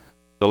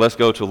So let's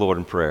go to the Lord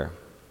in prayer.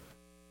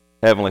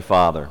 Heavenly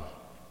Father,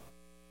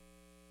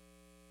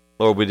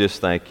 Lord, we just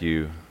thank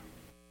you.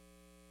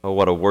 Oh,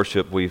 what a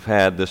worship we've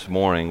had this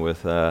morning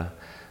with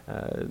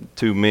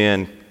two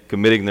men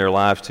committing their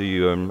lives to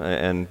you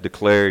and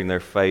declaring their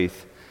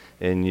faith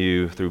in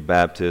you through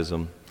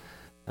baptism,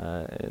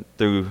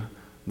 through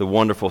the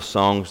wonderful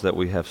songs that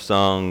we have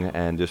sung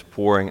and just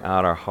pouring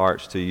out our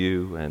hearts to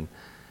you. And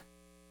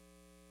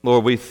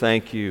Lord, we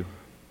thank you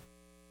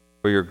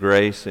for your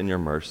grace and your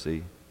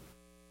mercy.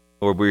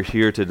 Lord, we're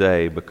here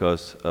today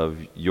because of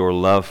your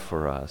love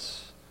for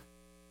us.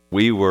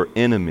 We were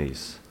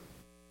enemies,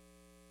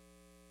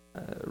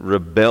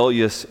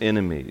 rebellious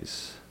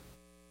enemies,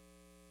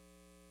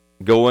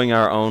 going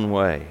our own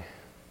way.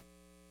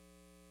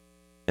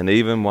 And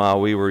even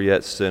while we were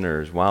yet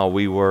sinners, while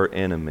we were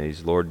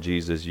enemies, Lord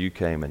Jesus, you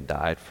came and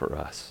died for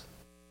us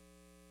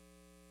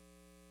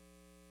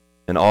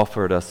and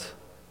offered us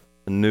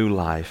a new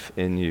life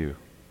in you.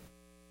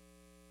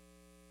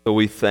 So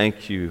we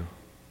thank you,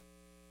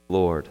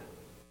 Lord,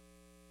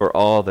 for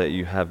all that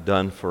you have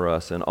done for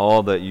us and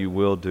all that you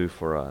will do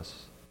for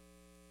us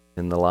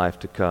in the life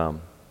to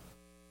come.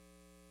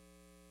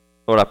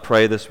 Lord, I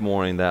pray this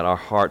morning that our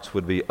hearts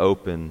would be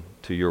open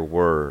to your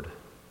word.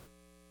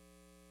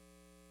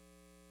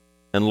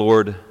 And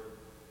Lord,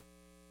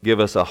 give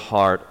us a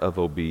heart of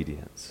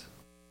obedience.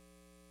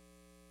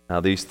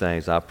 Now these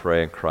things I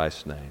pray in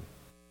Christ's name.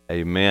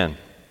 Amen.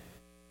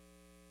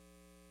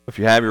 If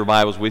you have your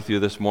Bibles with you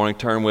this morning,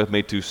 turn with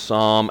me to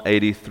Psalm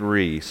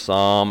 83.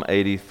 Psalm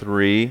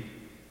 83,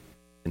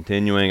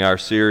 continuing our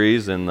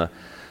series in the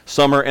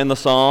Summer in the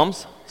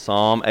Psalms,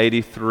 Psalm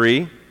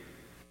 83.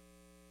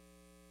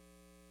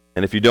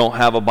 And if you don't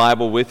have a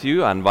Bible with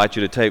you, I invite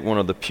you to take one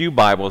of the pew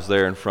Bibles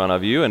there in front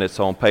of you, and it's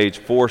on page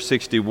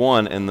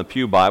 461 in the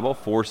pew Bible,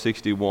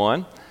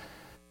 461.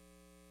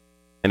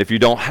 And if you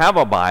don't have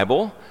a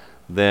Bible,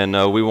 then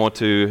we want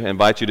to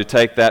invite you to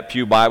take that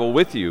pew Bible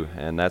with you,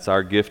 and that's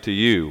our gift to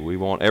you. We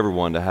want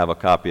everyone to have a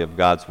copy of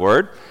God's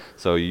Word,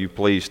 so you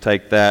please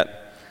take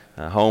that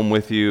home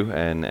with you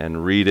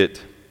and read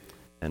it,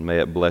 and may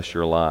it bless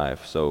your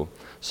life. So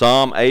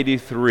Psalm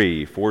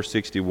 83,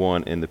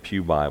 461 in the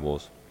pew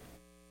Bibles.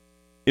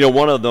 You know,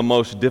 one of the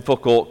most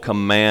difficult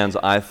commands,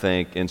 I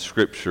think, in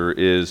Scripture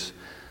is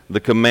the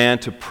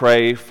command to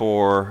pray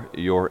for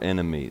your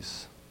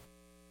enemies.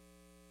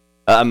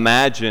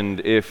 Imagine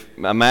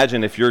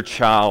if your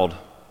child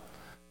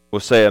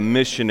was, say, a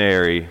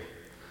missionary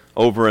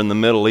over in the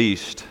Middle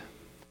East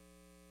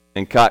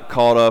and got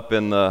caught up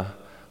in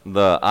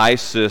the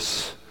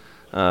ISIS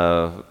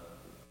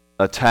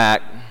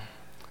attack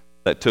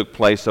that took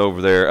place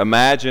over there.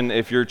 Imagine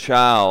if your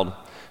child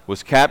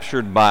was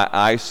captured by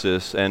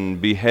ISIS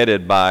and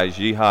beheaded by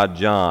Jihad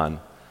John.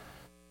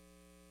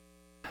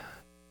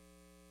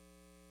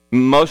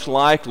 Most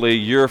likely,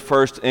 your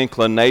first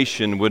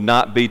inclination would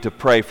not be to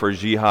pray for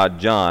Jihad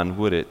John,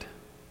 would it?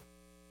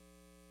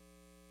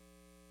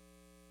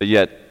 But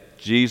yet,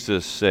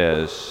 Jesus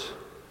says,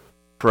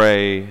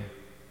 pray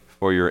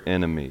for your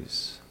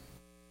enemies.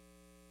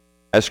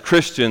 As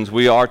Christians,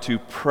 we are to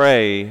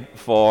pray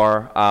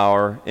for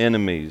our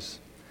enemies.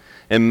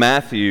 In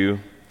Matthew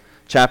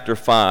chapter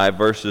 5,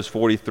 verses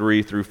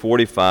 43 through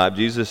 45,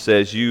 Jesus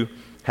says, you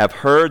have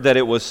heard that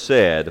it was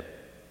said,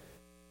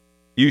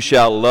 you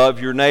shall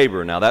love your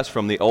neighbor. Now that's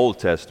from the Old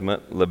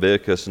Testament,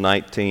 Leviticus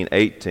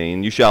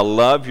 19:18. You shall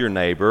love your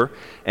neighbor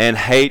and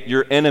hate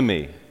your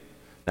enemy.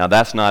 Now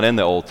that's not in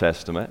the Old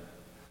Testament.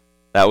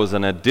 That was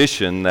an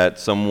addition that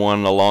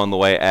someone along the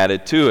way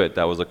added to it.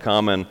 That was a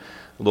common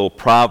little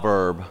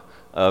proverb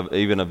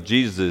even of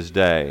Jesus'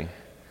 day.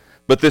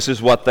 But this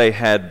is what they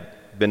had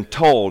been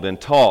told and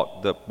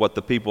taught, what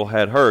the people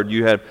had heard.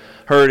 You had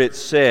heard it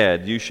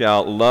said, you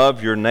shall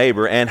love your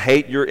neighbor and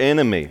hate your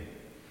enemy.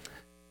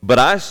 But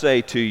I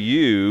say to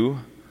you,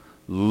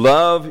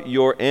 love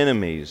your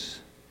enemies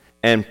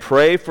and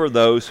pray for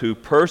those who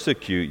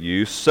persecute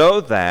you, so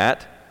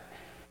that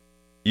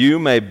you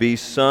may be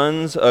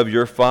sons of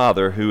your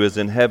Father who is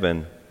in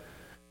heaven.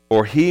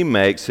 For he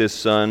makes his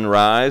sun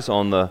rise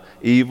on the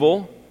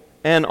evil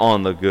and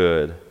on the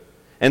good,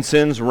 and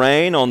sends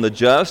rain on the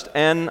just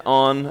and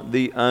on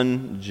the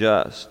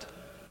unjust.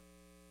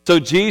 So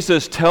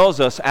Jesus tells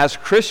us as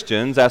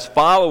Christians, as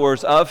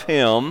followers of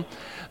him,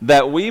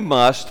 that we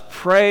must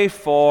pray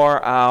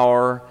for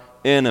our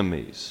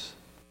enemies.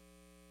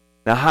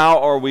 Now, how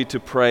are we to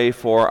pray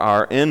for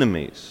our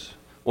enemies?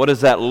 What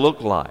does that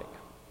look like?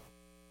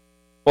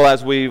 Well,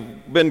 as we've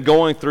been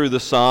going through the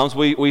Psalms,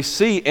 we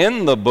see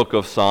in the book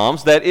of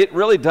Psalms that it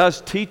really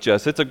does teach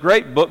us. It's a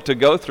great book to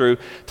go through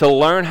to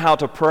learn how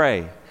to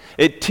pray.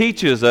 It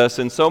teaches us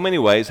in so many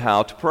ways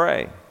how to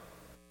pray.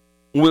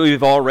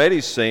 We've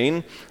already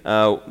seen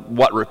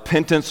what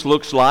repentance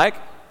looks like.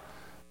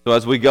 So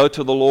as we go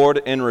to the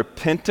Lord in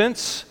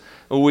repentance,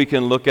 we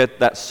can look at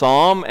that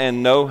psalm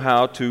and know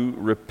how to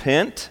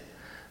repent.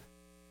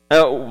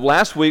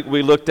 Last week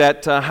we looked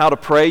at how to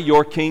pray,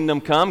 your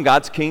kingdom come,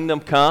 God's kingdom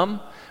come.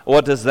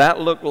 What does that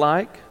look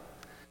like?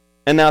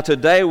 And now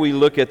today we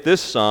look at this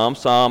psalm,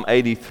 Psalm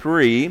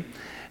 83,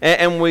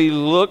 And we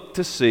look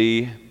to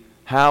see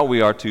how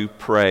we are to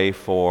pray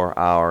for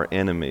our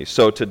enemies.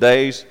 So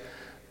today's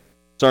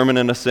sermon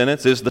in a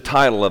sentence is the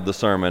title of the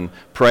sermon,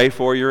 Pray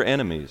for Your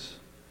Enemies.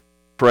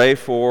 Pray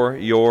for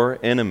your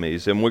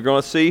enemies. And we're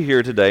going to see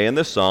here today in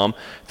this psalm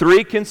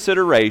 3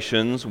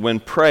 considerations when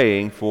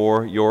praying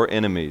for your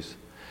enemies.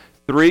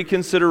 3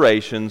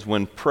 considerations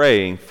when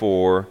praying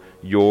for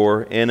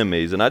your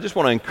enemies. And I just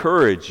want to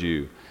encourage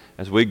you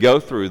as we go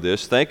through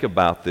this, think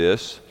about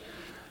this.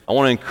 I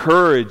want to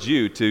encourage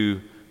you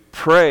to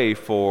pray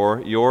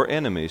for your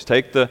enemies.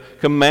 Take the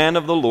command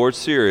of the Lord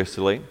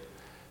seriously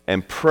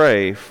and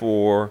pray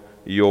for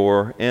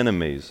your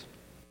enemies.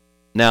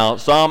 Now,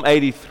 Psalm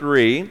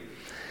 83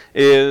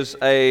 is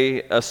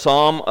a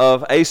psalm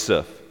of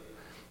Asaph.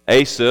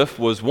 Asaph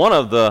was one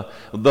of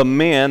the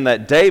men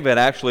that David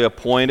actually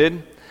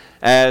appointed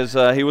as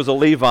he was a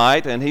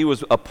Levite, and he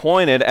was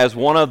appointed as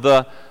one of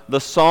the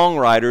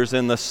songwriters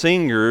and the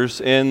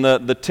singers in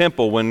the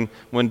temple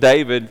when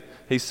David,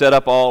 he set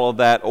up all of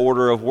that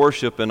order of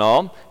worship and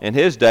all. In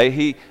his day,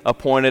 he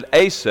appointed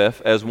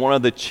Asaph as one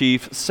of the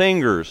chief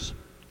singers.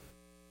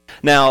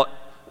 Now,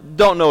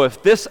 don't know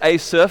if this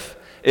Asaph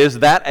is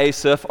that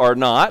Asaph or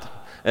not.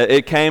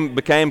 It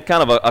became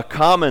kind of a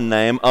common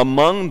name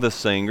among the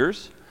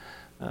singers,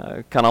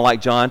 kind of like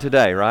John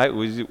today, right?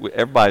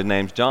 Everybody's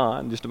name's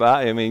John, just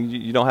about. I mean,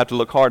 you don't have to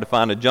look hard to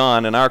find a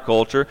John in our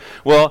culture.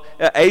 Well,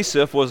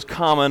 Asaph was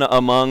common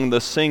among the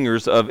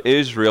singers of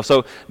Israel.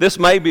 So this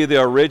may be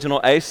the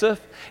original Asaph.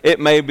 It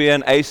may be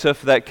an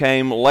Asaph that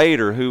came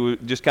later who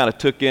just kind of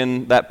took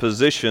in that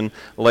position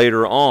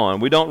later on.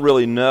 We don't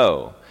really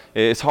know.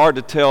 It's hard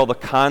to tell the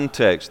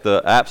context,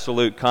 the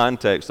absolute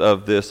context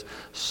of this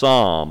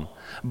psalm.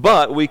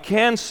 But we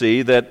can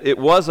see that it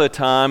was a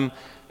time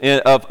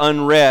of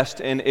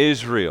unrest in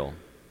Israel.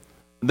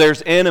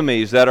 There's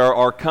enemies that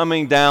are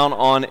coming down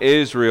on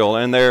Israel,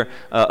 and they're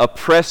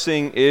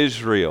oppressing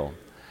Israel.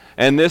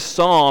 And this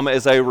psalm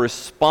is a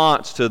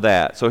response to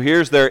that. So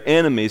here's their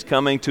enemies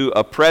coming to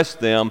oppress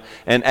them,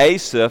 and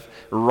Asaph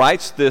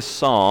writes this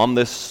psalm,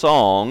 this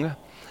song,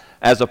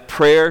 as a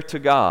prayer to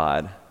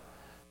God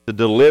to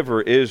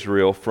deliver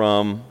Israel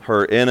from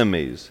her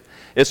enemies.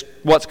 It's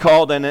what's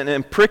called an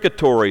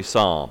imprecatory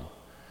psalm.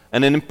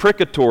 An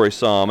imprecatory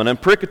psalm. An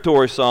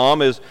imprecatory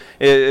psalm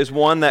is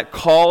one that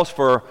calls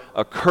for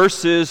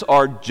curses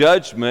or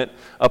judgment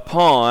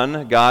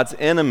upon God's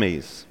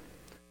enemies.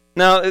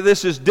 Now,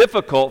 this is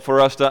difficult for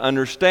us to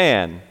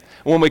understand.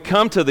 When we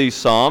come to these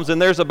psalms,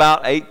 and there's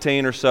about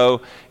 18 or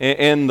so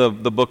in the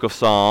book of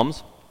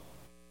Psalms,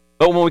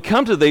 but when we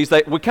come to these,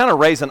 we kind of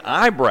raise an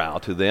eyebrow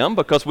to them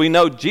because we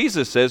know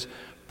Jesus says,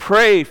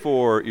 pray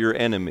for your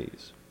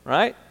enemies,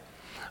 right?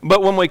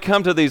 But when we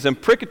come to these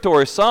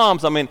imprecatory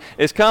psalms, I mean,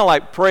 it's kind of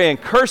like praying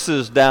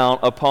curses down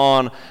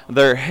upon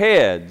their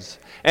heads.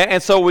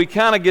 And so we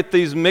kind of get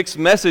these mixed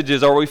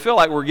messages, or we feel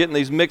like we're getting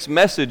these mixed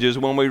messages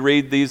when we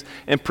read these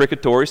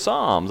imprecatory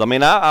psalms. I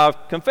mean, I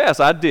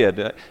confess I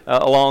did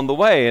along the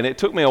way, and it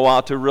took me a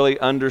while to really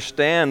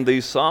understand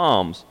these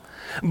psalms.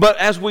 But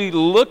as we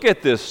look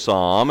at this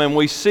psalm and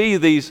we see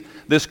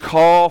this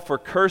call for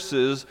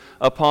curses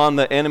upon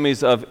the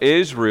enemies of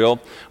Israel,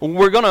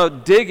 we're going to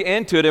dig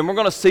into it and we're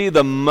going to see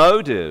the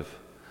motive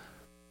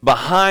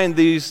behind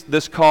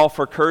this call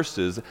for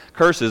curses,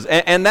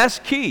 and that's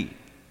key.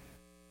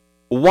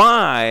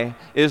 Why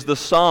is the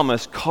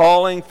psalmist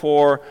calling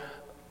for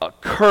a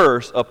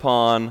curse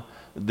upon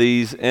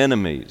these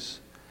enemies?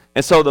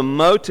 And so the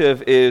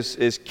motive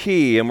is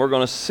key, and we're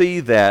going to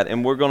see that,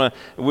 and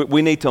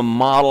we need to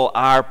model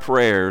our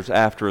prayers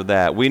after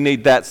that. We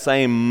need that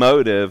same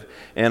motive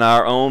in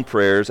our own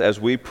prayers as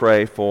we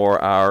pray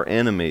for our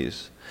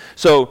enemies.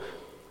 So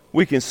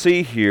we can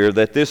see here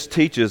that this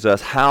teaches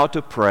us how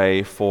to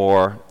pray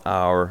for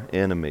our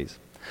enemies.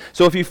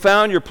 So if you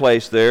found your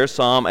place there,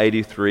 Psalm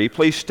 83,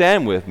 please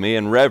stand with me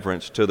in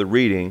reverence to the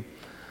reading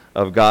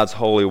of God's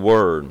holy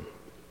word.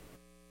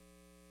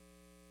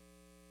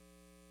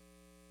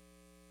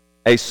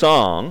 A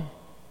song,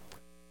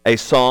 a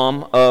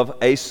psalm of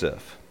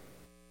Asaph.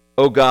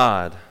 O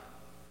God,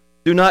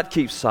 do not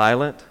keep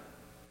silent.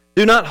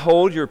 Do not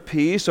hold your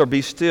peace or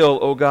be still,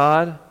 O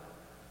God.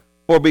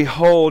 For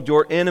behold,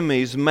 your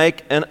enemies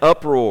make an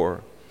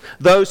uproar.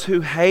 Those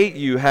who hate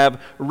you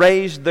have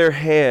raised their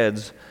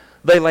heads.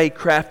 They lay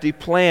crafty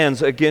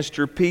plans against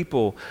your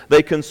people.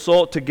 They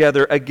consult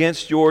together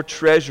against your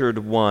treasured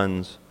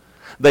ones.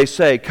 They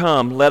say,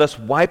 come, let us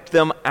wipe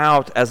them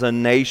out as a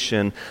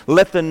nation.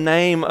 Let the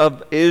name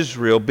of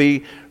Israel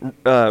be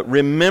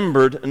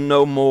remembered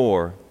no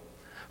more.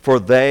 For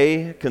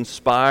they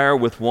conspire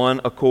with one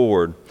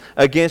accord.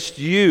 Against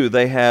you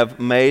they have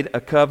made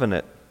a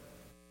covenant.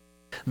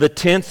 The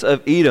tents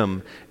of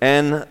Edom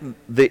and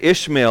the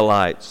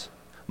Ishmaelites,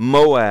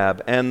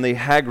 Moab and the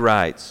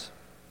Hagrites,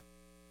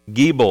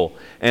 Gebal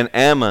and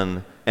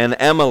Ammon and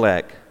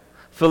Amalek,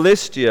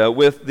 Philistia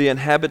with the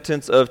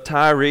inhabitants of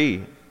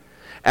Tyre.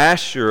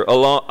 Asher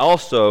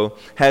also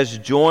has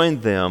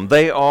joined them.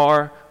 They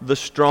are the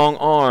strong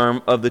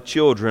arm of the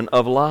children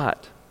of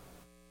Lot.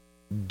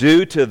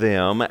 Do to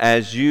them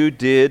as you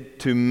did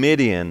to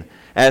Midian,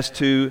 as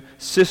to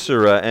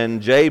Sisera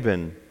and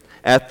Jabin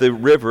at the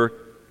river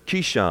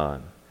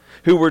Kishon,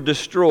 who were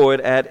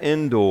destroyed at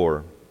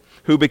Endor,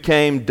 who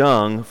became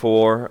dung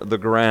for the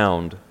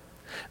ground.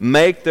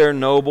 Make their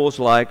nobles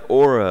like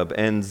Oreb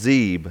and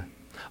Zeb,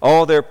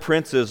 all their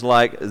princes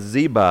like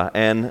Zebah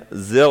and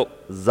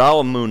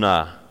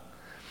Zalmunna,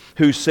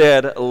 who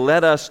said,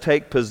 let us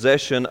take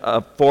possession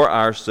for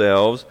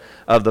ourselves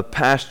of the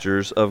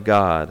pastures of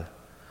God.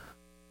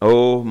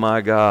 O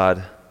my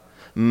God,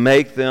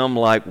 make them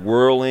like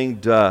whirling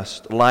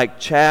dust, like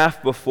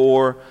chaff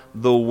before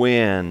the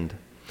wind.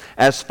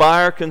 As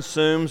fire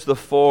consumes the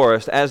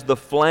forest, as the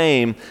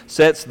flame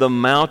sets the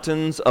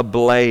mountains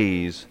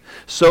ablaze,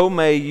 so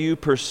may you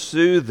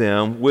pursue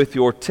them with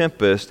your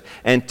tempest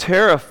and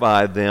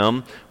terrify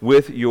them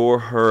with your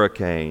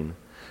hurricane.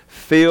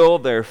 Fill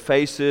their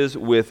faces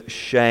with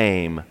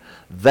shame,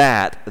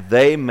 that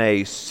they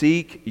may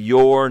seek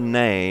your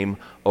name,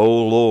 O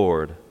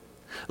Lord.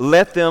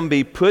 Let them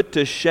be put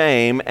to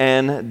shame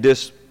and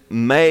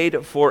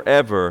dismayed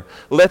forever.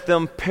 Let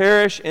them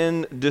perish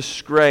in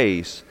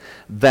disgrace,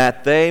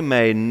 that they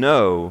may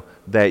know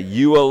that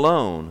you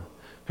alone,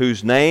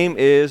 whose name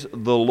is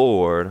the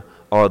Lord,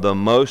 are the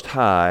Most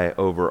High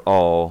over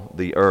all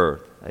the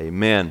earth.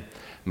 Amen.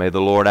 May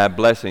the Lord add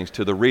blessings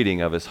to the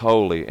reading of His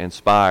holy,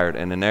 inspired,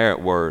 and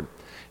inerrant Word.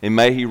 And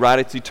may He write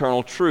its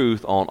eternal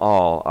truth on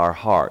all our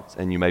hearts.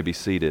 And you may be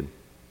seated.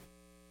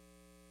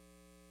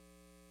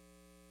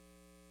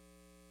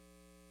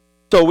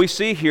 So we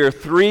see here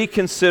three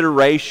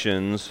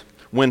considerations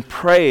when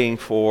praying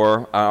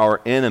for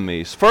our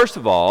enemies. First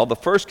of all, the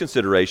first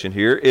consideration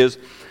here is,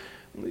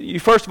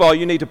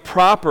 you need to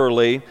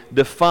properly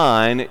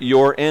define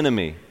your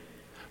enemy.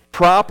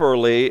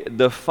 Properly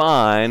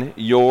define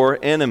your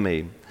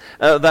enemy.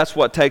 That's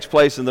what takes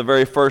place in the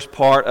very first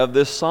part of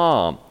this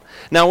psalm.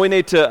 Now we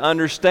need to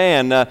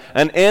understand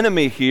an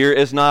enemy here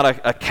is not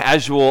a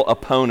casual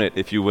opponent,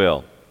 if you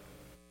will.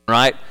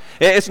 Right?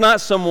 It's not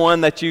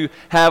someone that you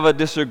have a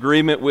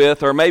disagreement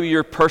with, or maybe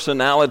your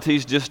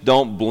personalities just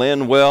don't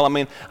blend well. I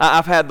mean,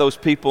 I've had those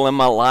people in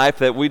my life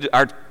that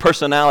our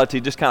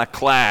personality just kind of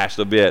clashed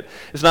a bit.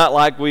 It's not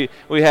like we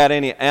had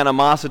any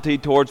animosity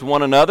towards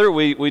one another.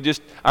 We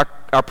just,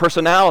 our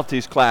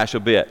personalities clash a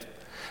bit.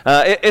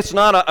 It's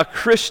not a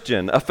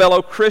Christian, a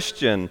fellow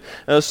Christian,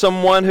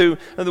 someone who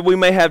we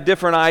may have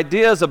different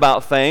ideas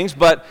about things,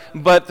 but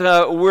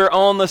we're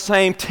on the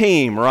same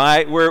team,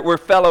 right? We're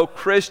fellow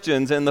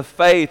Christians in the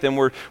faith, and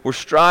we're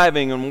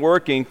striving and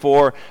working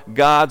for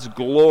God's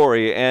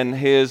glory and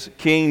His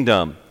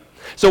kingdom.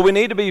 So we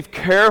need to be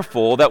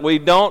careful that we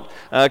don't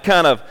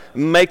kind of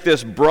make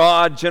this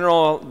broad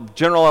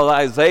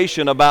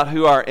generalization about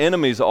who our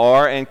enemies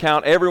are and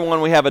count everyone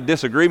we have a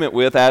disagreement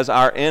with as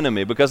our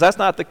enemy, because that's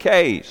not the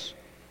case.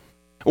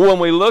 When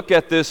we look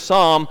at this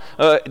psalm,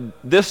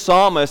 this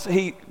psalmist,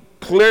 he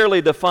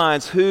clearly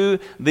defines who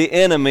the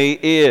enemy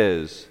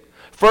is.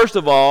 First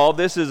of all,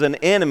 this is an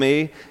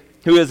enemy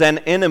who is an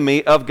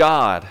enemy of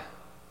God.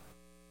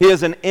 He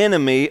is an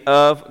enemy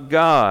of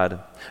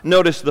God.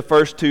 Notice the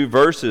first two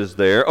verses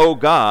there. O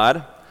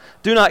God,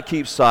 do not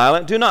keep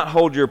silent. Do not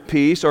hold your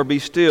peace or be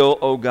still,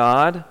 O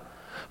God.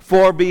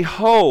 For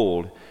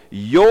behold,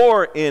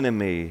 your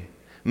enemies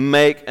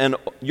make an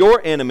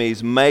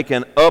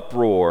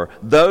uproar.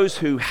 Those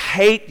who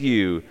hate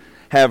you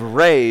have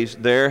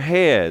raised their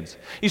heads.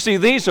 You see,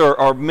 these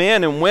are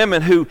men and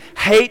women who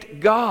hate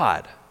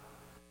God.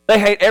 They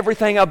hate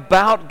everything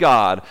about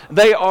God.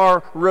 They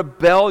are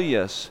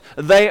rebellious.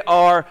 They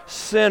are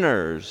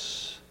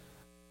sinners.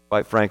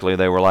 Quite frankly,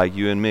 they were like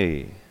you and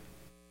me.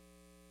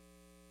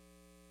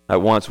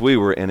 At once we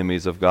were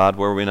enemies of God,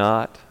 were we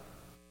not?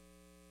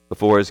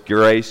 Before His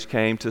grace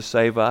came to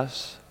save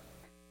us.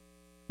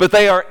 But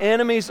they are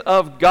enemies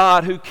of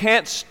God who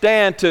can't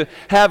stand to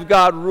have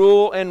God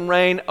rule and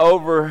reign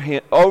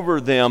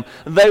over them.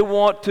 They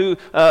want to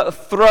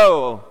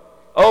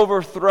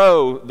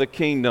overthrow the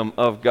kingdom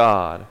of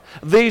God.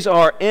 These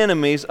are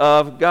enemies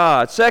of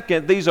God.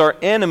 Second, these are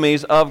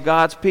enemies of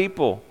God's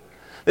people.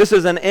 This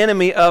is an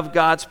enemy of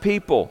God's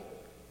people.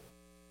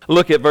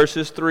 Look at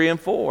verses 3 and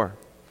 4.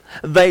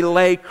 They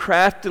lay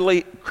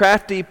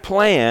crafty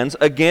plans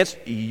against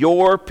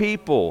your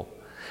people.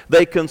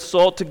 They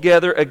consult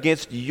together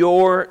against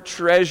your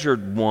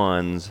treasured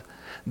ones.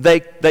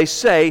 They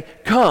say,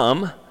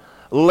 come,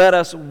 let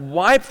us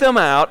wipe them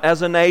out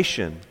as a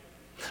nation.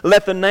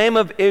 Let the name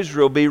of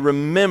Israel be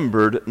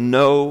remembered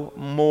no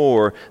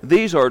more.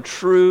 These are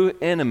true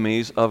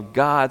enemies of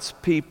God's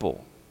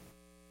people.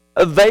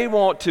 They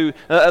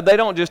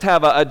don't just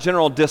have a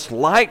general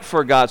dislike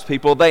for God's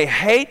people, they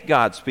hate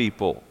God's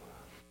people.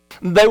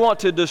 They want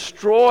to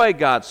destroy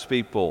God's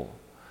people.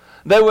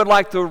 They would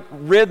like to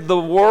rid the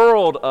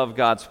world of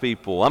God's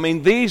people. I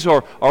mean, these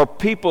are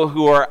people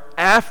who are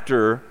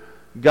after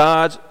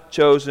God's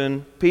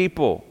chosen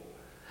people.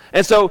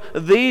 And so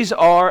these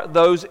are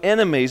those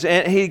enemies.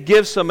 And he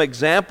gives some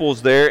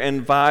examples there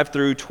in 5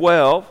 through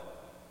 12.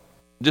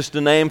 Just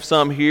to name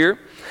some here.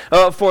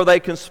 For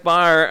they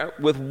conspire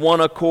with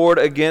one accord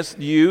against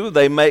you.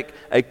 They make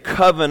a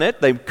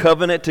covenant. They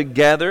covenant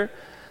together.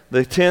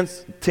 the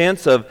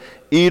tents of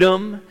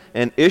Edom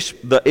and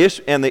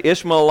the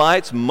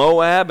Ishmaelites,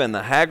 Moab and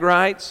the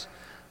Hagrites,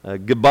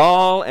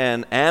 Gebal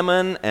and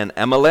Ammon and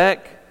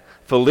Amalek,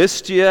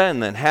 Philistia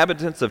and the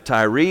inhabitants of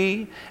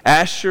Tyre,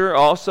 Asher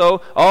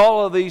also.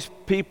 All of these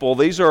people,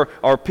 these are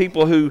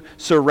people who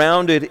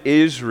surrounded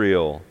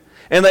Israel.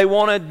 And they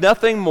wanted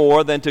nothing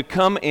more than to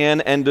come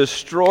in and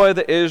destroy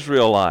the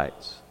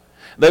Israelites.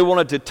 They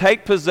wanted to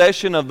take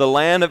possession of the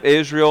land of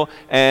Israel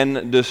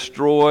and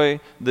destroy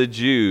the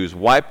Jews,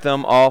 wipe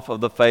them off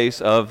of the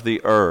face of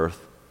the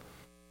earth.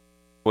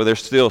 Well, they're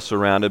still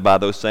surrounded by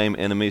those same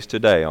enemies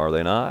today, are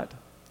they not?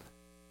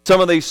 Some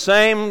of these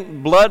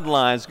same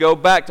bloodlines go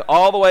back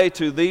all the way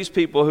to these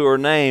people who are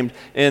named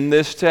in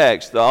this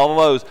text, all of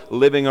those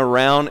living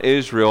around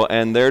Israel,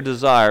 and their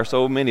desire,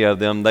 so many of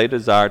them, they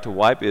desire to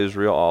wipe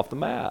Israel off the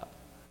map.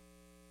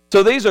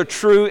 So these are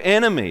true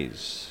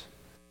enemies.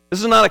 This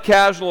is not a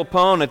casual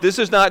opponent. This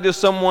is not just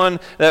someone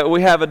that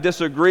we have a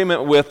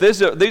disagreement with.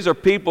 These are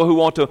people who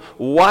want to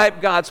wipe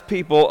God's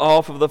people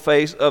off of the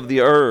face of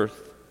the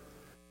earth.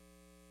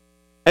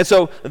 And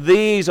so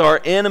these are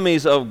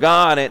enemies of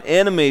God and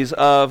enemies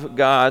of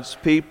God's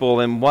people.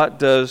 And what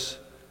does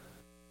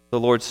the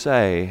Lord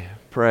say?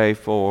 Pray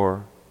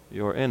for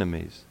your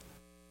enemies.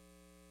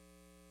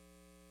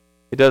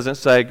 He doesn't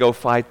say go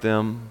fight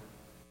them.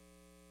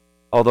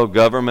 Although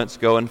governments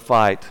go and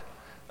fight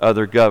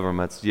other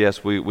governments,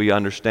 yes, we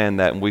understand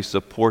that and we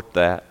support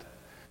that.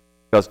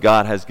 Because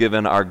God has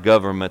given our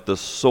government the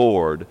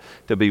sword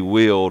to be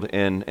wielded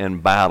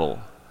in battle.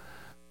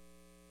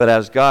 But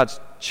as God's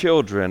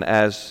children,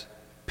 as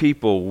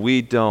people,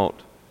 we don't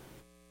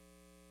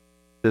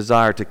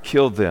desire to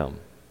kill them.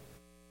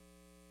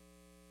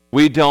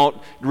 We don't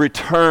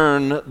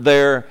return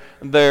their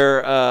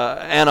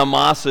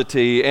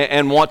animosity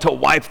and want to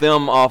wipe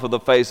them off of the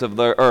face of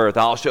the earth.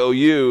 I'll show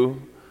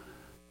you,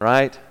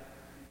 right?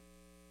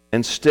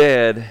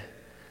 Instead,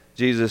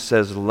 Jesus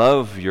says,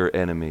 love your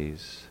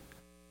enemies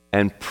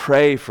and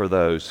pray for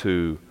those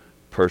who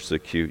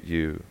persecute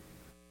you.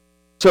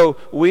 So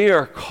we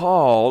are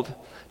called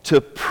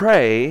to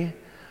pray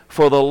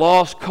for the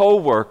lost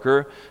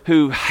co-worker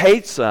who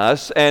hates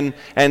us and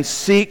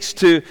seeks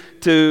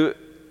to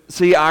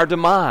see our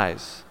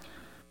demise.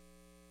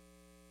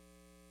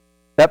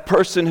 That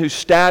person who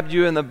stabbed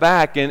you in the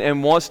back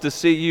and wants to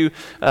see you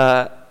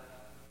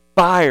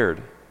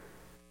fired.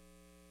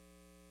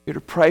 You're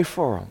to pray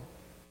for them.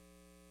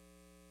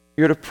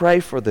 You're to pray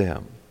for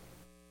them.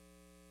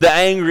 The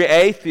angry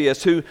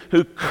atheist who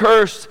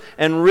cursed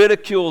and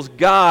ridicules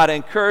God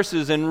and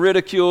curses and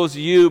ridicules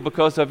you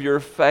because of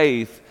your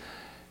faith.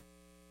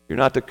 You're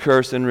not to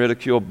curse and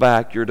ridicule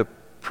back. You're to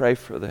pray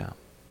for them.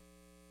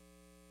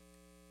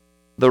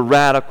 The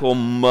radical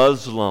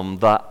Muslim,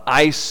 the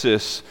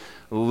ISIS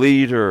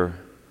leader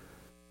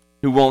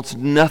who wants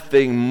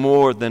nothing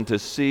more than to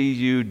see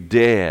you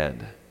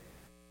dead.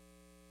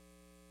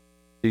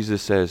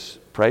 Jesus says,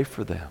 pray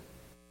for them.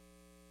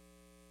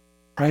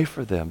 Pray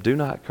for them. Do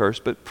not curse,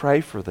 but pray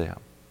for them.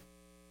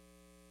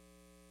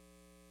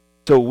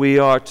 So we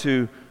are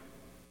to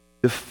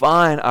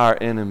define our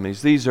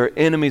enemies. These are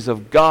enemies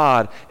of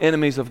God,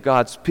 enemies of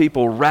God's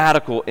people,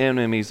 radical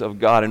enemies of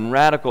God, and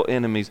radical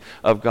enemies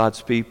of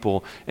God's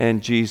people.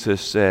 And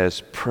Jesus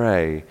says,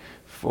 pray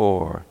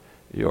for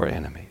your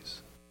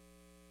enemies.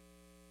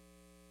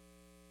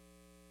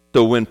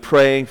 So when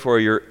praying for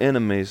your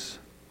enemies,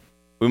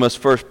 we must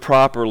first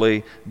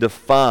properly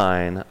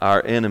define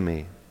our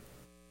enemy.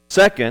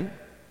 Second,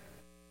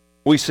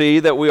 we see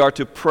that you are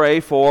to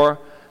pray for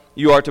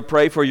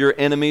your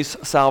enemy's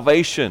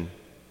salvation.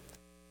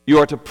 You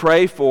are to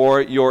pray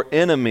for your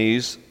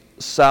enemy's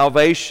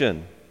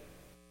salvation.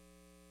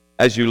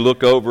 As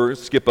you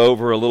skip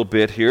over a little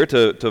bit here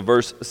to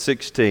verse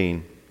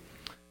 16.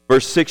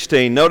 Verse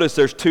 16, notice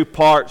there's two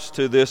parts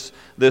to this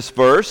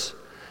verse.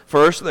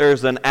 First,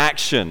 there's an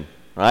action,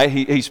 right?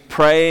 He's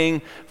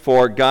praying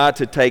for God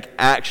to take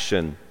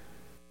action.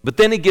 But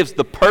then he gives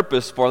the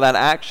purpose for that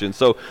action.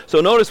 So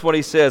notice what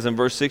he says in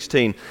verse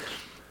 16.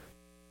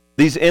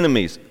 These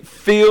enemies,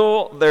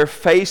 fill their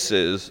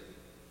faces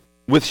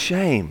with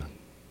shame.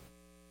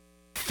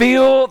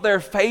 Fill their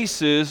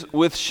faces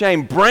with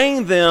shame.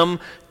 Bring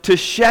them to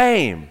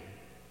shame.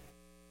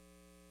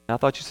 I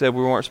thought you said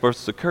we weren't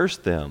supposed to curse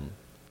them.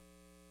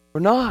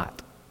 We're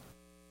not.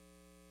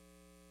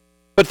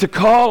 But to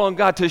call on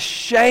God to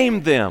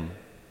shame them.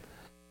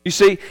 You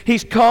see,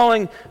 he's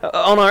calling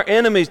on our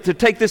enemies to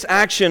take this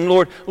action.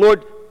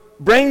 Lord,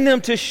 bring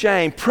them to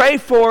shame. Pray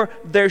for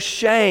their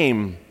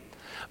shame.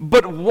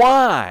 But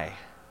why?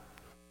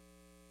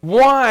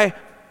 Why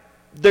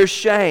their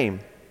shame?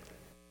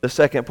 The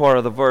second part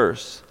of the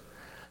verse.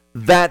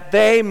 That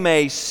they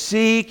may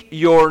seek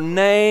your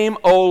name,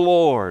 O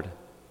Lord.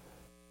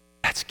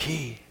 That's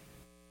key.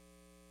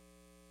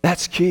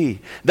 That's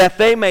key. That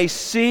they may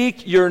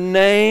seek your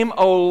name,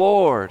 O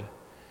Lord.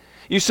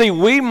 You see,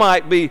 we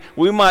might be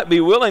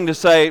willing to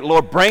say,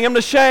 Lord, bring them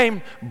to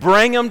shame,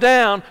 bring them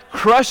down,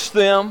 crush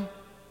them.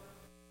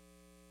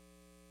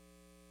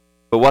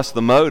 But what's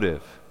the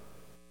motive?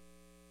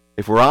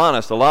 If we're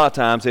honest, a lot of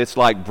times it's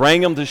like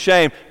bring them to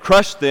shame,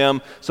 crush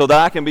them so that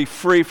I can be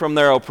free from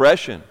their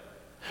oppression.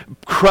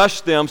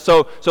 Crush them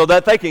so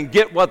that they can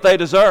get what they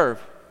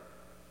deserve.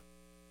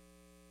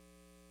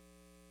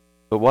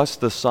 But what's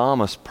the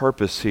psalmist's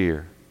purpose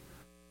here?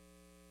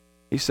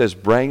 He says,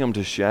 bring them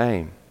to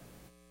shame.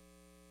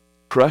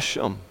 Crush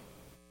them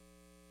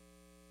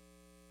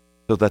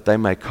so that they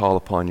may call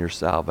upon your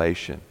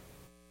salvation.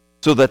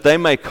 So that they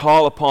may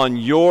call upon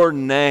your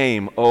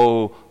name,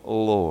 O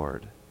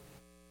Lord.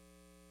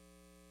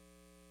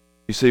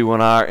 You see,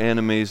 when our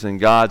enemies and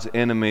God's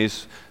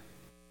enemies,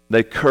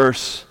 they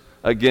curse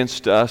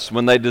against us,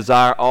 when they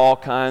desire all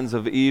kinds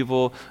of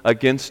evil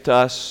against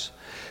us,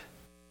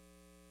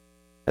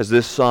 as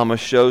this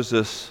psalmist shows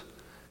us,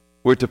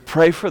 we're to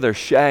pray for their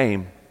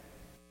shame,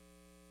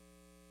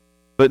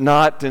 but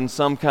not in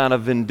some kind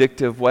of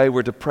vindictive way.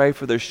 We're to pray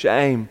for their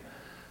shame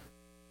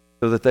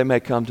so that they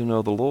may come to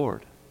know the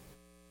Lord.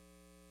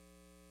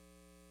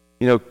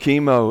 You know,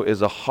 chemo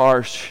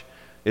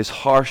is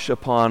harsh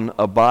upon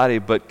a body,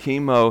 but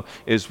chemo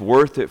is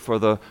worth it for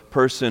the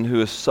person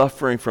who is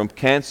suffering from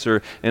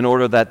cancer in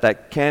order that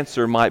that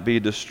cancer might be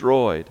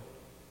destroyed.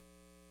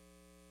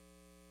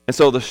 And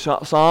so the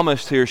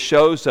psalmist here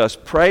shows us,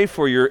 pray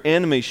for your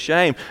enemy's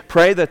shame.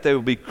 Pray that they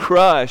will be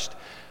crushed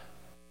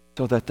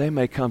so that they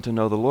may come to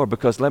know the Lord.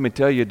 Because let me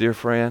tell you, dear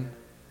friend,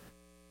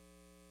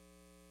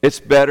 it's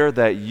better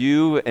that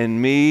you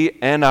and me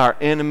and our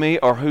enemy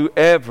or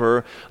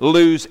whoever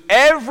lose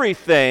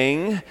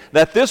everything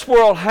that this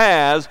world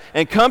has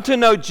and come to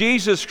know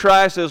Jesus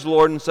Christ as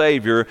Lord and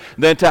Savior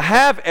than to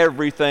have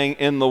everything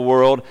in the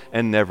world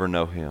and never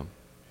know Him.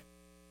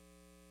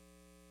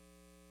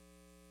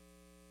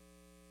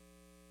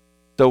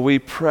 So we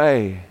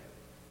pray,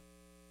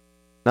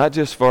 not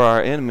just for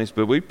our enemies,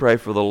 but we pray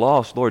for the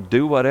lost. Lord,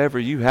 do whatever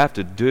you have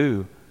to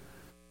do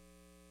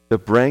to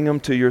bring them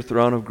to your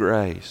throne of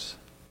grace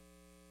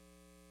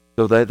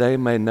so that they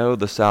may know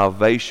the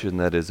salvation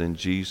that is in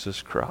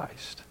Jesus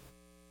Christ.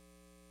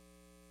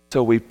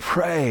 So we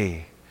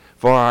pray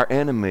for our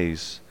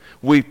enemies.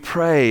 We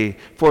pray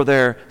for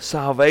their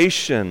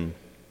salvation.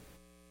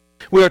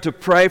 We are to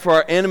pray for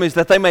our enemies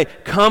that they may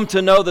come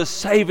to know the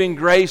saving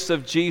grace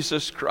of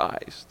Jesus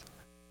Christ.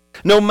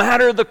 No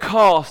matter the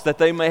cost that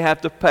they may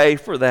have to pay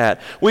for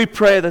that, we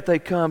pray that they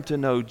come to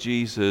know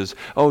Jesus.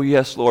 Oh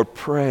yes, Lord,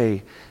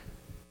 pray.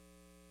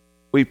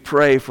 We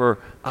pray for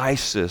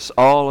ISIS,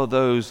 all of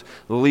those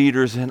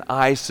leaders in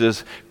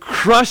ISIS.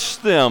 Crush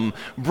them,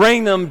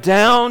 bring them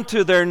down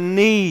to their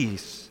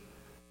knees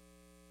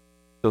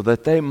so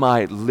that they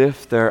might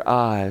lift their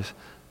eyes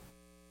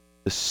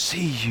to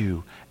see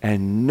you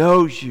and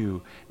know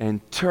you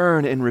and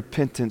turn in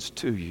repentance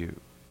to you.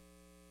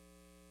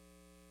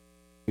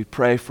 We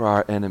pray for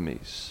our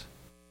enemies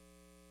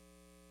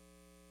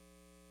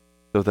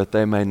so that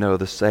they may know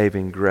the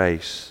saving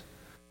grace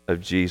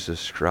of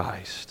Jesus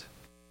Christ.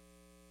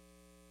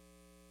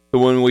 So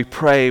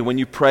when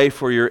you pray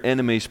for your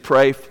enemies,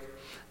 pray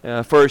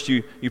first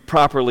you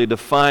properly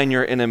define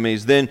your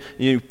enemies. Then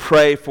you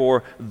pray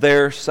for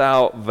their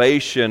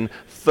salvation.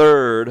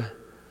 Third,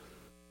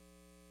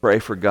 pray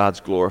for God's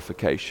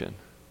glorification.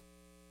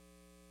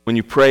 When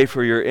you pray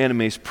for your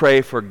enemies,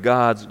 pray for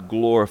God's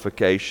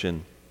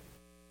glorification.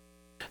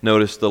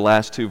 Notice the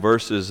last two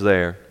verses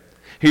there.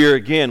 Here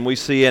again, we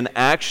see an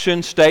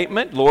action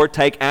statement. Lord,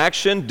 take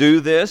action, do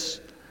this.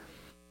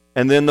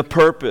 And then the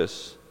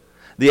purpose.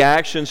 The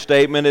action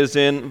statement is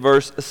in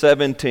verse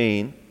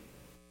 17.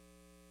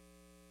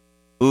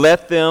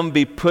 Let them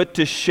be put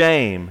to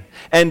shame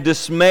and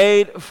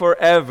dismayed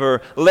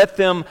forever. Let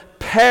them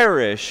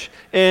perish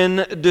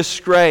in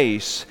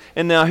disgrace.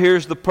 And now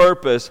here's the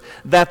purpose.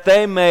 That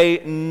they may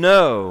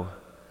know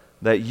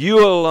that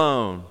you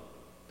alone,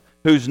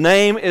 whose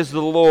name is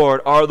the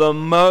Lord, are the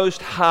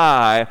most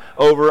high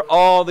over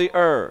all the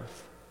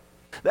earth.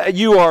 That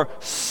you are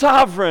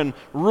sovereign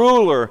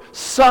ruler,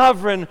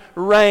 sovereign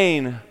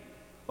reign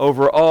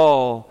over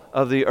all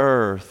of the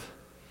earth.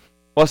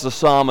 What's the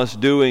psalmist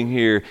doing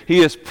here?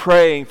 He is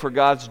praying for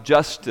God's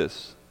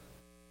justice.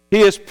 He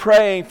is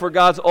praying for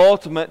God's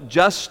ultimate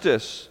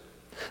justice.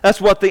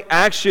 That's what the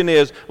action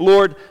is.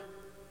 Lord,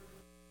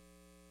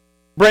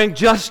 bring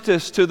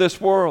justice to this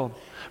world.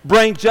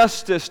 Bring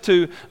justice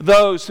to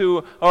those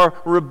who are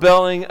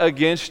rebelling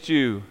against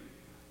you.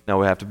 Now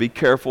we have to be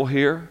careful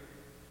here.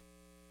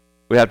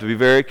 We have to be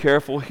very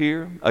careful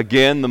here.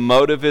 Again, the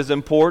motive is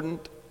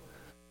important.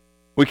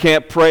 We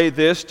can't pray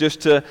this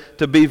just to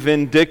be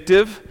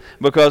vindictive,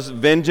 because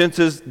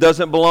vengeance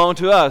doesn't belong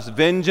to us.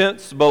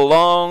 Vengeance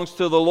belongs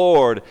to the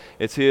Lord.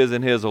 It's His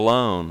and His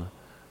alone.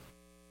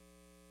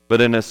 But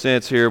in a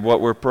sense here,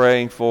 what we're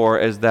praying for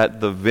is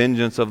that the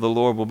vengeance of the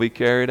Lord will be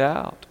carried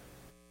out.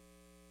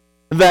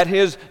 That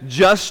His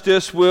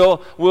justice will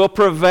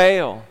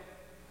prevail.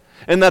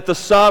 And that the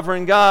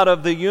sovereign God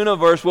of the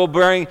universe will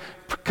bring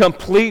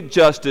complete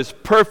justice,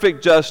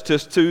 perfect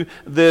justice to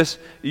this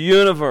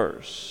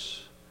universe.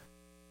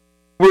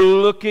 We're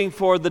looking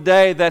for the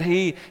day that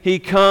He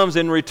comes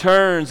and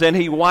returns and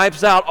He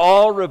wipes out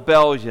all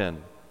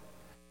rebellion.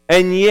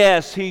 And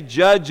yes, He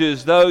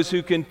judges those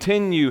who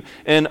continue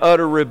in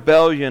utter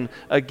rebellion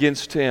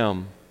against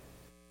Him.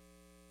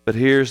 But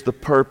here's the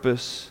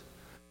purpose.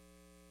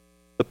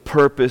 The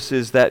purpose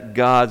is that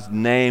God's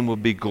name will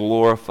be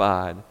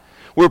glorified.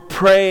 We're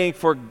praying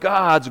for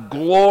God's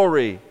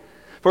glory,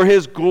 for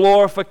His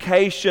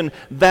glorification,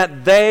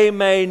 that they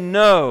may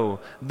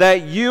know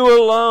that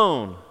You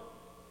alone,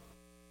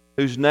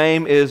 whose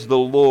name is the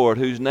Lord,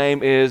 whose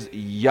name is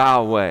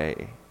Yahweh,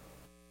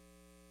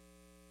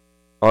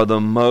 are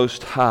the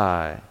Most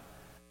High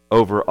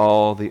over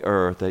all the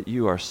earth, that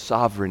You are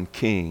sovereign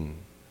King.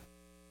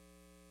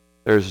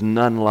 There's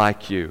none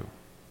like You.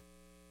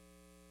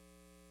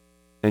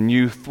 And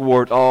You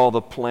thwart all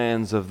the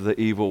plans of the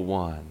evil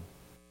one.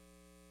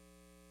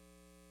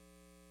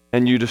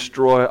 And You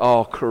destroy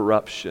all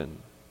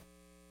corruption.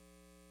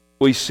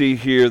 We see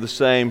here the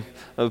same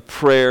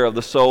prayer of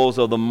the souls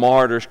of the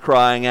martyrs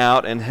crying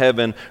out in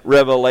heaven.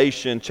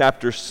 Revelation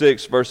chapter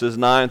 6, verses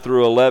 9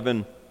 through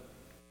 11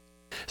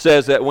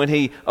 says that when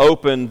He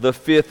opened the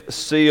fifth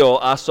seal,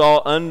 I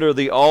saw under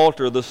the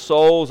altar the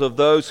souls of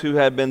those who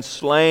had been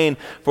slain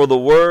for the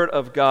word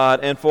of God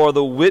and for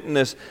the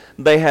witness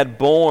they had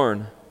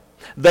borne.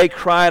 They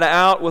cried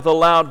out with a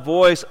loud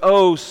voice,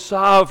 O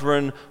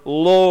sovereign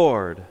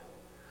Lord,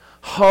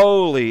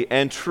 holy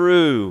and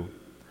true,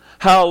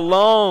 how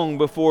long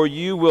before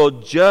You will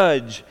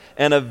judge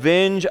and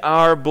avenge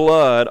our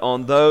blood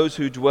on those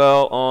who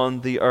dwell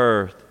on the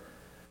earth?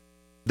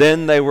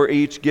 Then they were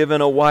each given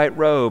a white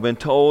robe and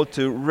told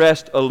to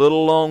rest a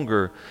little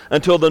longer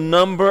until the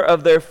number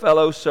of their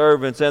fellow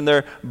servants and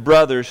their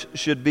brothers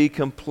should be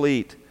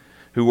complete,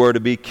 who were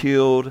to be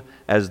killed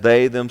as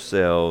they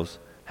themselves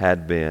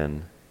had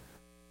been.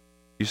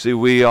 You see,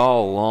 we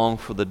all long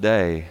for the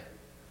day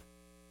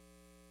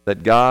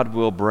that God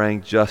will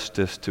bring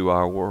justice to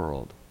our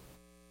world.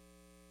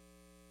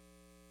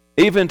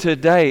 Even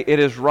today, it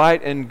is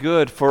right and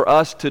good for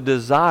us to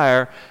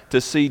desire to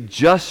see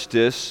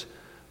justice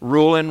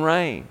rule and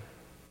reign.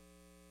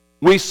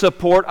 We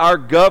support our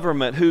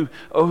government who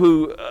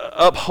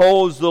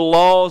upholds the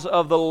laws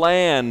of the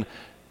land,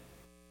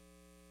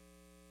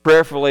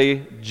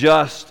 prayerfully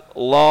just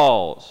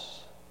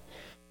laws.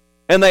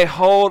 And they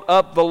hold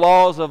up the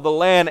laws of the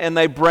land and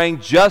they bring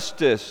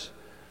justice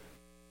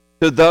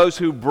to those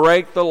who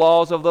break the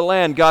laws of the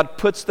land. God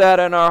puts that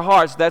in our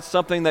hearts. That's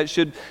something that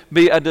should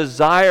be a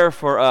desire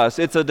for us.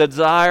 It's a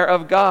desire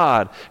of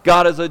God.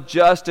 God is a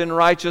just and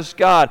righteous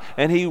God,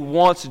 and He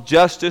wants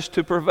justice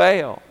to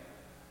prevail.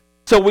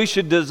 So we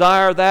should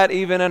desire that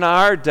even in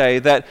our day,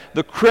 that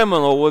the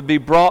criminal would be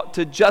brought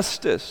to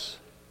justice.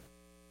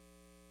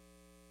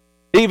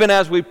 Even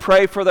as we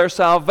pray for their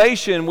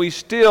salvation, we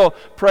still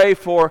pray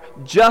for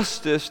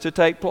justice to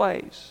take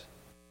place.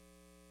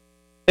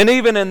 And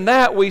even in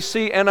that, we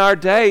see in our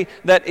day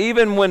that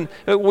even when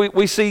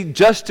we see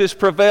justice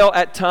prevail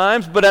at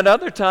times, but at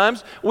other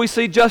times, we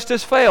see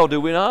justice fail, do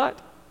we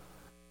not?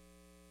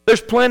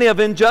 There's plenty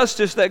of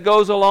injustice that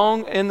goes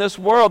along in this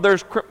world.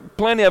 There's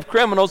plenty of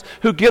criminals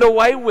who get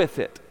away with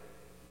it.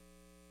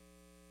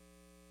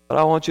 But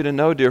I want you to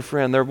know, dear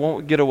friend, they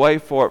won't get away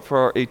for it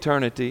for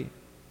eternity.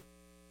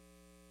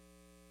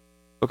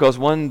 Because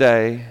one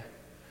day,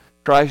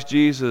 Christ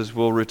Jesus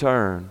will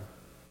return.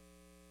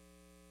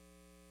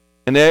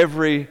 And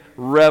every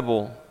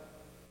rebel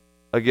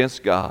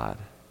against God,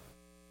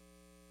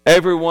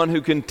 everyone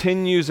who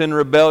continues in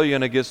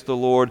rebellion against the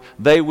Lord,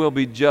 they will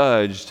be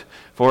judged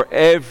for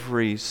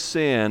every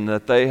sin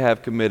that they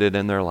have committed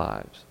in their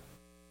lives.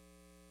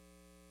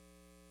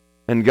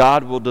 And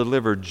God will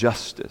deliver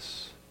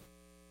justice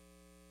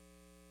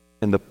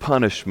in the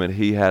punishment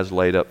He has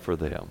laid up for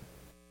them.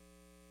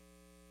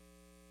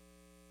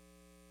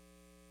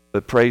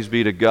 But praise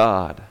be to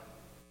God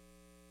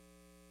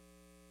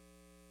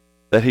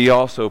that He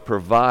also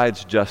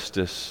provides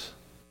justice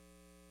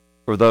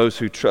for those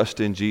who trust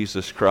in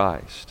Jesus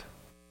Christ.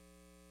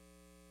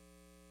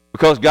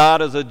 Because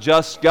God is a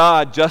just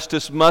God,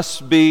 justice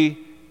must be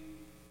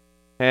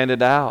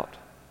handed out.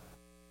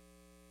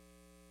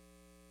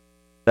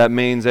 That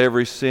means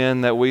every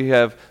sin that we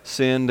have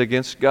sinned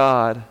against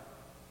God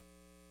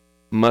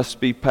must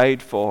be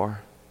paid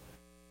for.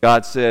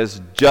 God says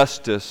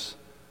justice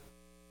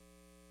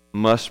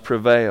must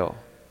prevail.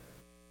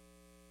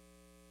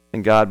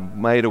 And God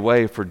made a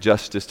way for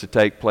justice to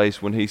take place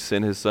when He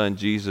sent His Son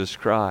Jesus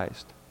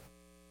Christ,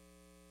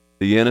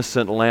 the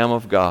innocent Lamb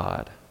of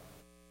God,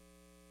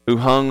 who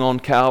hung on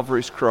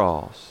Calvary's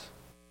cross,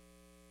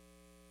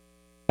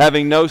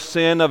 having no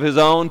sin of His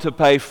own to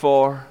pay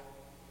for.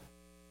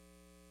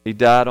 He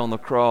died on the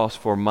cross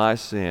for my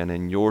sin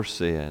and your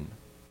sin.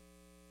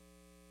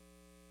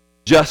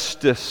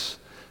 Justice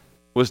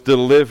was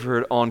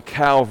delivered on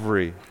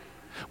Calvary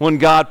when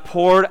God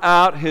poured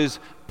out His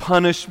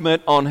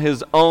punishment on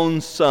His own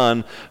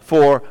Son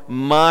for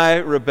my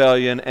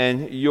rebellion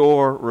and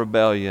your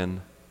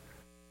rebellion,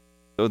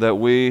 so that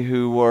we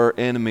who were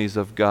enemies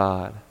of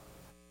God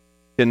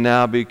can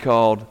now be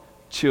called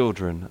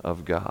children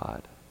of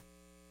God.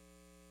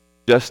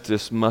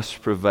 Justice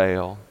must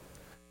prevail,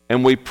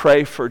 and we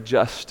pray for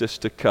justice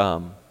to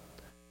come.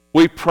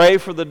 We pray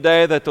for the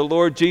day that the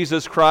Lord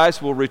Jesus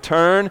Christ will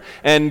return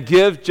and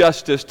give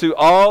justice to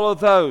all of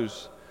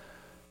those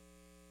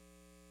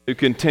who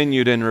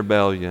continued in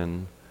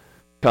rebellion.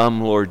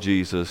 Come, Lord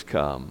Jesus,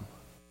 come.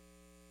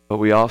 But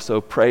we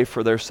also pray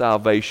for their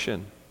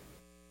salvation,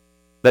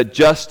 that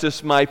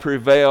justice might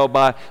prevail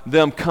by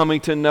them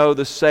coming to know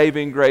the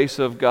saving grace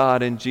of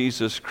God in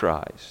Jesus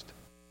Christ,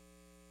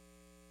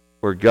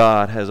 where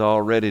God has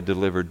already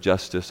delivered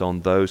justice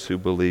on those who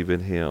believe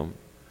in Him.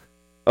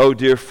 Oh,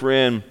 dear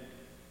friend,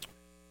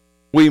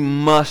 we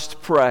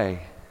must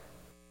pray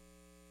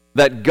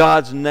that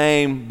God's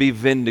name be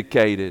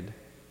vindicated.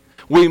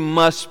 We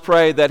must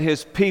pray that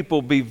His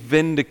people be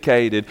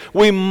vindicated.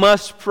 We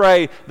must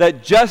pray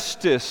that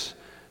justice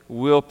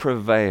will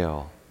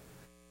prevail,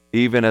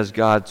 even as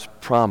God's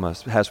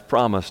has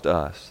promised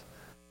us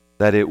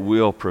that it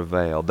will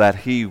prevail, that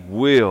He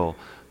will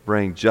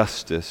bring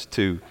justice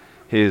to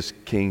His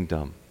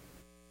kingdom.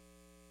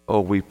 Oh,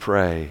 we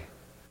pray,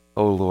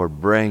 oh Lord,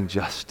 bring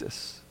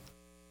justice,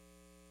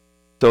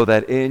 so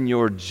that in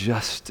your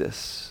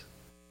justice,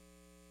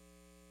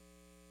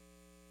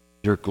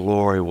 your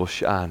glory will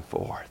shine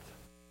forth.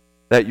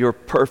 That your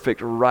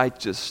perfect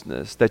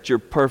righteousness, that your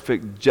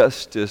perfect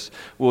justice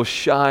will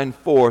shine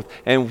forth,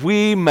 and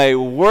we may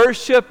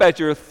worship at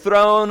your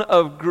throne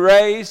of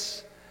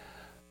grace,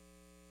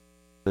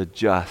 the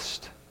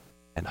just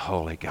and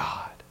holy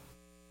God.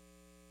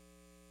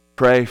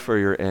 Pray for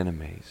your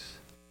enemies.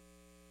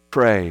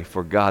 Pray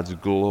for God's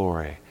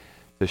glory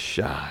to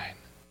shine.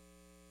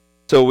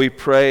 So we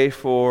pray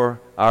for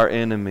our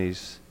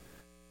enemies,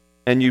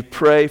 and you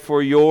pray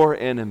for your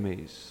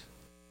enemies.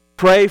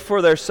 Pray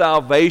for their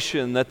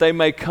salvation, that they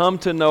may come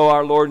to know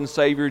our Lord and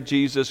Savior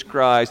Jesus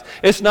Christ.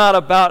 It's not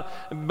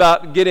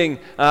about getting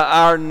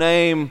our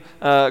name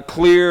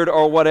cleared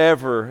or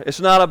whatever. It's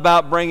not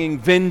about bringing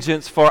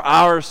vengeance for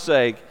our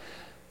sake.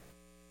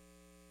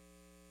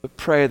 But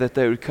pray that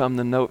they would come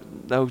to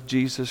know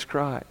Jesus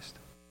Christ.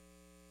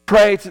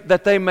 Pray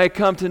that they may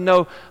come to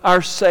know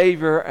our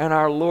Savior and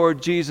our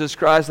Lord Jesus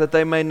Christ, that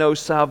they may know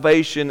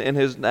salvation in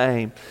His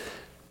name.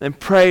 And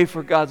pray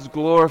for God's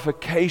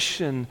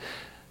glorification,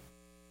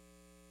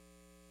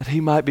 that He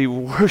might be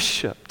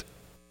worshiped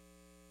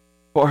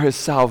for His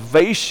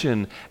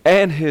salvation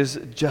and His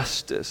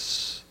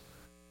justice.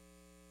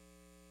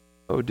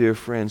 Oh, dear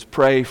friends,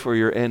 pray for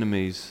your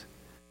enemies,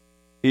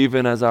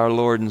 even as our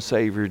Lord and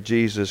Savior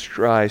Jesus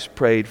Christ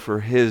prayed for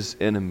His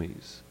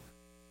enemies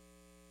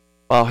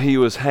while He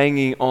was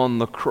hanging on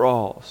the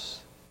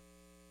cross.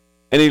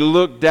 And He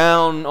looked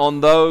down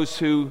on those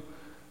who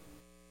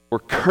were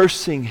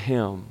cursing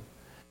Him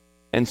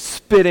and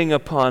spitting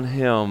upon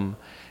Him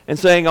and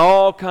saying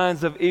all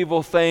kinds of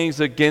evil things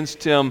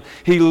against Him.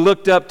 He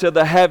looked up to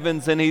the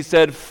heavens and He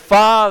said,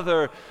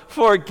 "Father,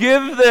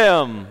 forgive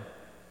them.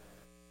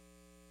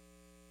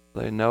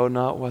 They know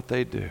not what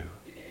they do."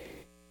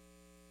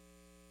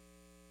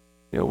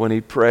 You know, when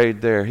He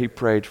prayed there, He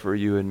prayed for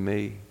you and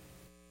me.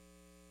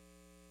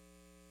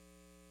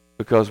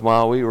 Because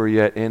while we were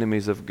yet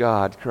enemies of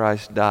God,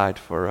 Christ died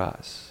for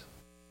us.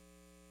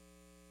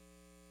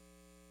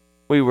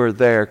 We were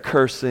there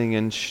cursing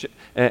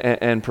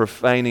and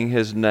profaning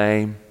His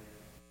name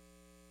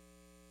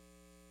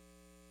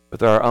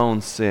with our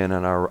own sin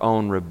and our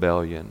own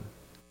rebellion.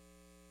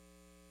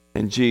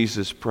 And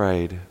Jesus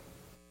prayed,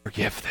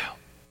 "Forgive them.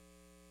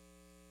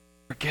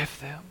 Forgive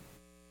them."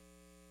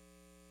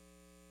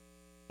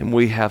 And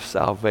we have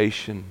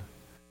salvation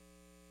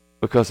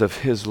because of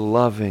His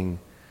loving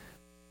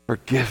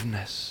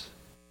forgiveness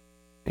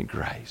and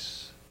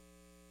grace.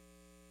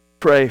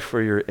 Pray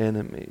for your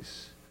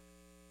enemies.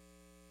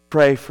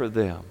 Pray for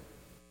them,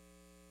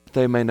 that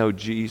they may know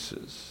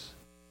Jesus.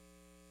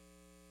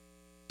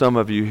 Some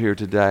of you here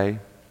today,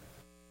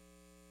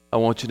 I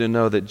want you to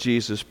know that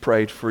Jesus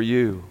prayed for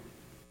you.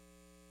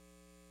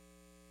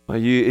 Well,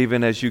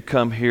 even as you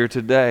come here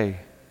today,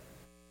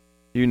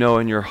 you know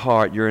in your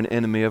heart you're an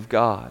enemy of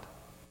God.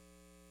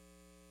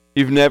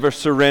 You've never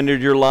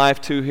surrendered your life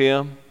to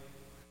Him.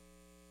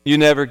 You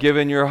never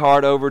given your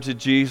heart over to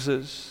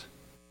Jesus.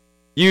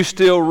 You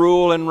still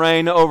rule and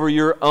reign over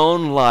your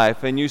own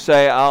life, and you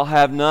say, "I'll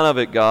have none of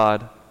it,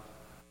 God.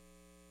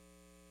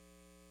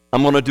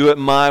 I'm going to do it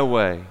my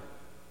way."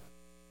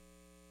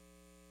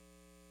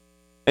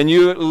 And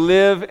you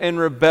live in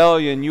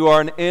rebellion. You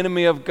are an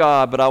enemy of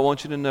God, but I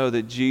want you to know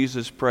that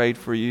Jesus prayed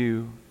for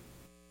you.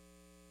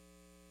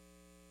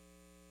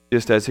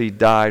 Just as He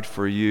died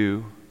for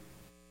you,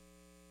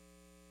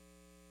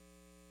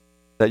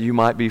 that you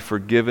might be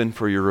forgiven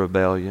for your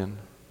rebellion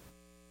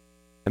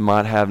and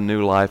might have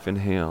new life in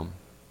Him.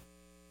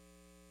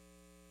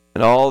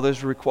 And all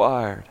that's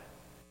required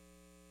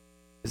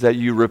is that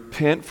you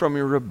repent from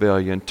your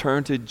rebellion,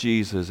 turn to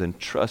Jesus, and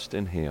trust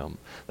in Him.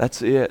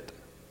 That's it.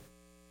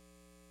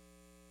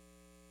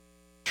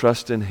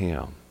 Trust in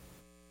Him.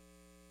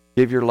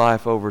 Give your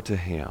life over to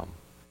Him,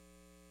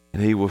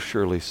 and He will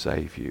surely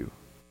save you.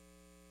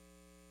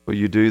 Will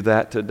you do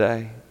that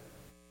today?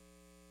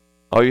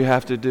 All you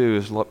have to do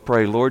is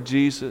pray, "Lord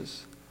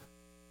Jesus,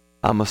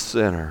 I'm a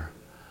sinner.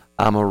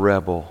 I'm a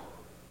rebel.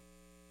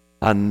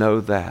 I know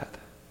that.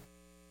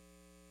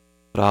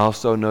 But I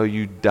also know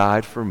you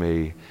died for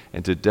me,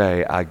 and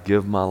today I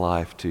give my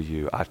life to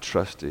you. I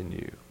trust in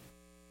you,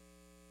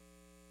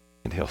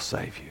 and he'll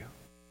save you.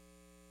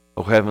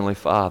 Oh, Heavenly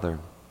Father,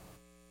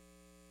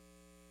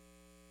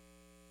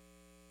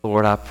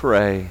 Lord, I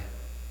pray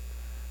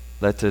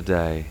that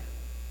today,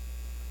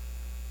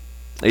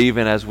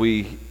 even as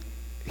we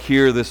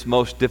hear this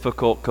most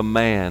difficult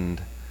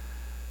command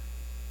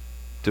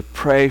to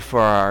pray for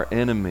our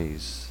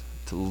enemies,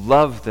 to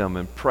love them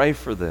and pray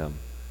for them,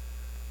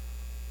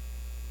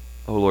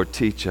 oh Lord,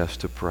 teach us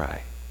to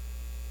pray.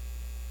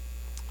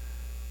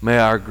 May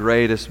our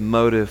greatest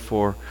motive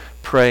for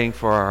praying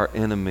for our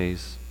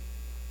enemies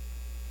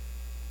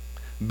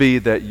be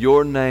that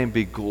your name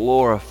be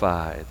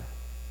glorified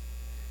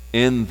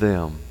in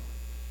them.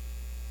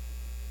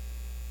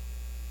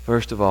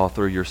 First of all,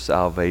 through your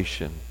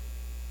salvation,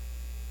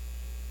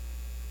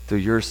 through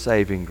your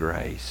saving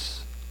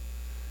grace.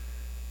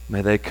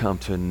 May they come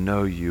to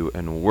know you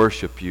and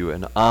worship you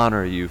and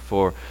honor you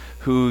for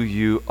who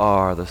you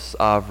are, the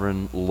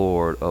sovereign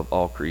Lord of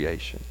all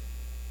creation.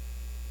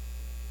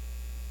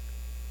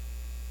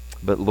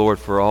 But Lord,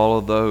 for all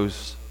of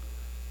those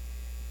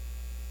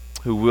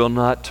who will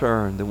not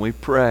turn, then we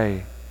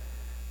pray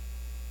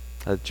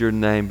that your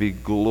name be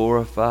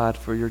glorified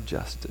for your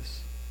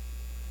justice.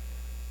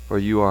 For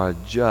you are a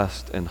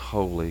just and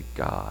holy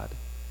God.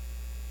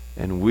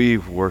 And we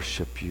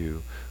worship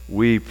you.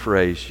 We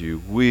praise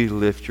you. We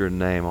lift your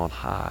name on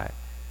high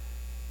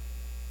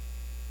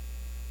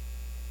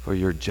for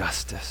your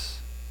justice,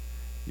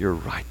 your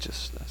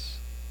righteousness.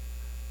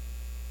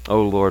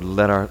 Oh Lord,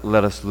 let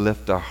us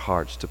lift our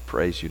hearts to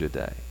praise you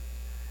today.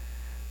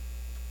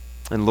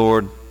 And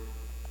Lord,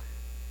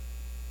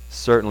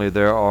 certainly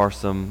there are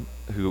some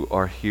who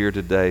are here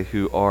today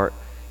who are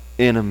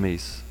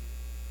enemies,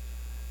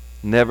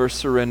 never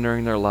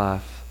surrendering their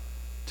life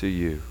to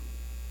you.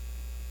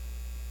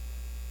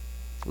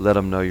 Let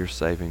them know your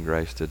saving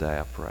grace today,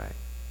 I pray.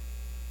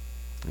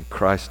 In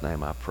Christ's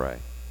name I pray.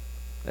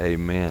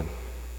 Amen.